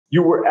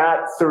you were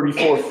at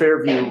 34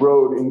 Fairview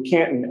Road in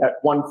Cailtin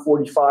at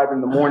 1:45 in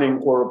the morning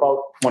or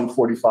about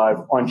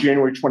 1:45 on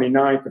January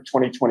 29th of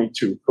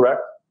 2022,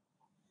 correct?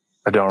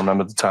 I don't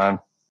remember the time.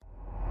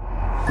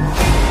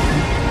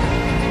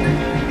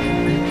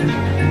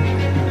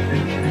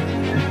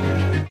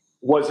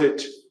 Was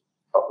it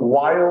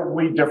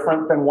wildly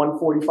different than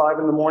 1:45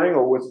 in the morning,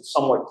 or was it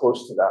somewhat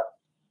close to that?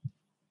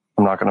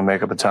 I'm not going to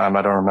make up a time.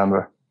 I don't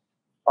remember.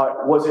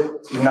 Was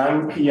it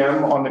 9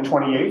 p.m. on the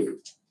 28th?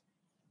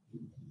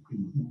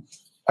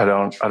 I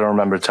don't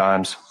remember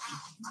times.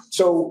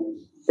 So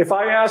if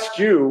I asked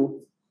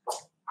you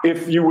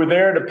if you were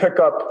there to pick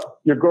up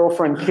your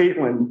girlfriend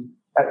Cailtin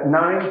at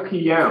 9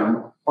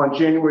 p.m. on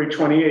January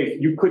 28th,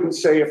 you couldn't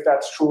say if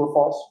that's true or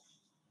false?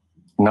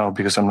 No,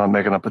 because I'm not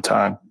making up a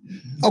time.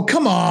 Oh,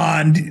 come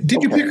on.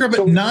 Did you pick her up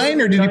at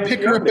 9 or did you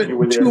pick her up at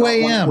 2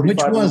 a.m.?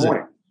 Which was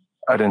it?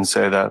 I didn't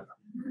say that.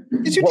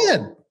 Yes, you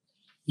did.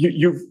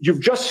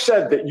 You've just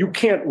said that you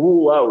can't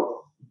rule out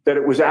that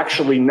it was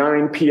actually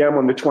 9 p.m.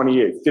 on the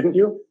 28th, didn't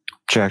you?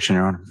 Objection,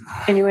 Your Honor.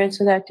 Can you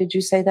answer that? Did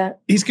you say that?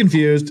 He's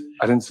confused.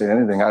 I didn't say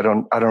anything. I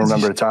don't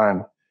remember a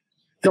time.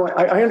 No,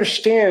 I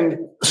understand.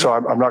 So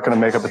I'm not going to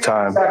make up a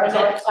time.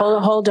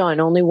 Hold on.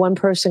 Only one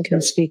person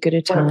can speak at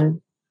a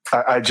time.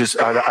 I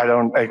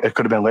don't, it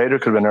could have been later,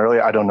 could have been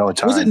earlier. I don't know a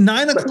time. Was it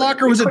 9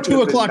 o'clock or was it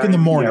 2 o'clock in the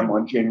morning?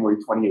 On January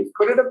 28th.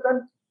 Could it have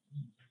been?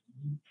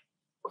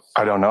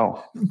 I don't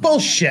know.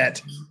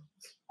 Bullshit.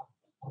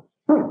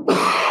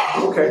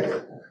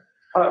 Okay.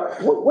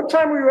 What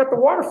time were you at the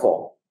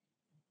waterfall?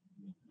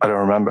 I don't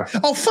remember.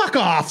 Oh, fuck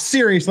off.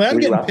 Seriously. I'm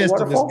getting pissed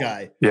at this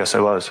guy. Yes, I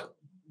was.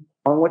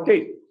 On what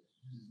date?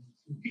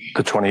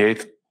 The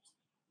 28th.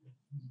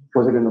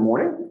 Was it in the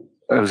morning?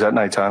 It was at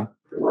nighttime.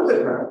 Was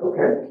it?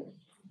 Okay.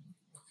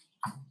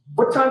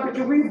 What time did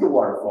you leave the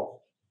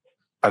waterfall?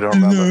 I don't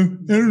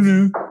remember. I don't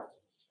know.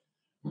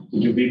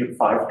 Did you leave at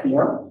 5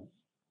 p.m.?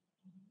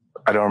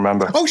 I don't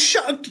remember. Oh,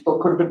 shut. So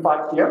it could have been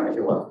 5 p.m. if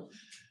you left.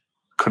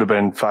 Could have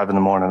been 5 in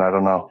the morning. I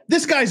don't know.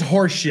 This guy's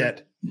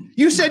horseshit.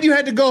 You said you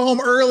had to go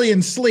home early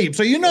and sleep.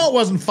 So you know it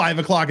wasn't 5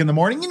 o'clock in the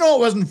morning. You know it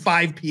wasn't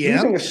 5 p.m.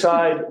 Leaving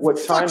aside what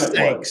time Fuck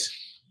it was.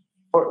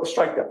 Or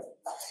strike that.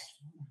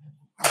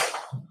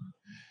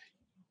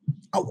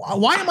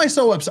 Why am I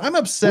so upset? I'm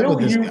upset with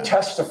this guy. Will you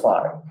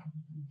testify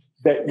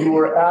that you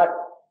were at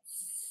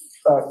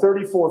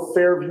 34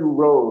 Fairview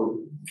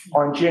Road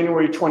on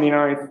January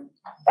 29th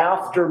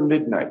after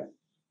midnight?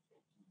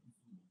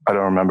 I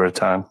don't remember a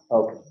time.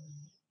 Okay.